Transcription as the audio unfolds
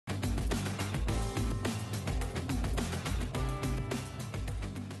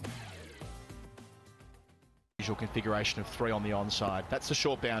Usual configuration of 3 on the onside. That's the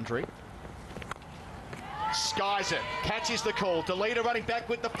short boundary. Skies it, catches the call. Delita running back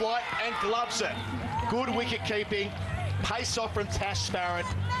with the flight and gloves it. Good wicket keeping. Pace off from Tash Farrant.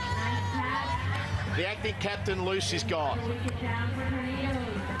 The acting captain loose is gone.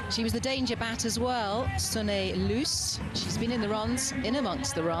 She was the danger bat as well, Sunne Loose. She's been in the runs, in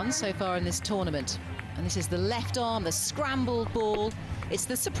amongst the runs so far in this tournament. And this is the left arm, the scrambled ball. It's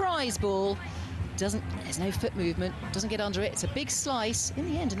the surprise ball. There's no foot movement, doesn't get under it. It's a big slice.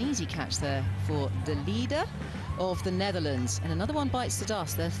 In the end, an easy catch there for the leader of the Netherlands. And another one bites the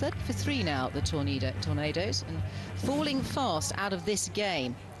dust. They're 30 for 3 now, the Tornadoes, and falling fast out of this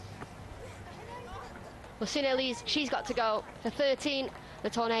game. Well, Sunne, she's got to go for 13. The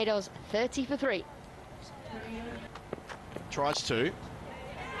Tornadoes 30 for 3. Tries to.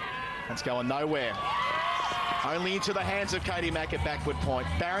 That's going nowhere. Only into the hands of Katie Mack at backward point.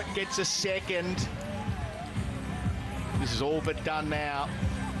 Farrant gets a second. This is all but done now.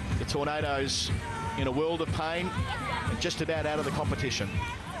 The Tornadoes in a world of pain and just about out of the competition.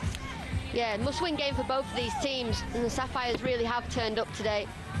 Yeah, must-win game for both of these teams, and the Sapphires really have turned up today.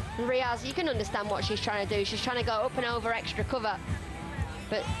 And Riaz, you can understand what she's trying to do. She's trying to go up and over extra cover.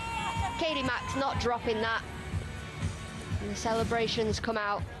 But Katie Mack's not dropping that. And the celebrations come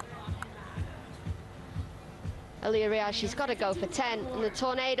out. Aliyah Riaz, she's got to go for 10. And the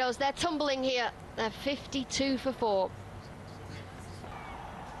Tornadoes, they're tumbling here. They're 52 for 4.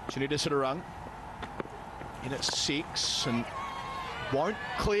 Janita Siddharung in at 6 and won't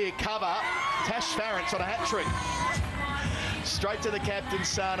clear cover. Tash Farrant's on a hat-trick. Straight to the captain,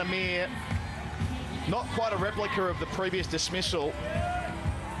 Sana Mir. Not quite a replica of the previous dismissal,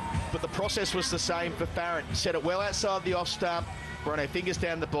 but the process was the same for Farrant. Set it well outside the off-stump, run her fingers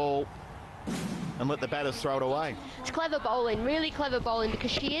down the ball, and let the batters throw it away. It's clever bowling, really clever bowling, because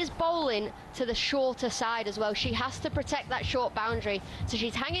she is bowling to the shorter side as well. She has to protect that short boundary, so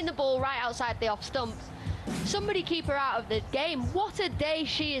she's hanging the ball right outside the off-stump. Somebody keep her out of the game. What a day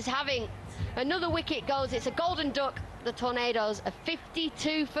she is having. Another wicket goes. It's a golden duck. The Tornadoes are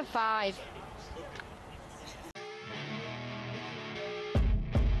 52 for 5.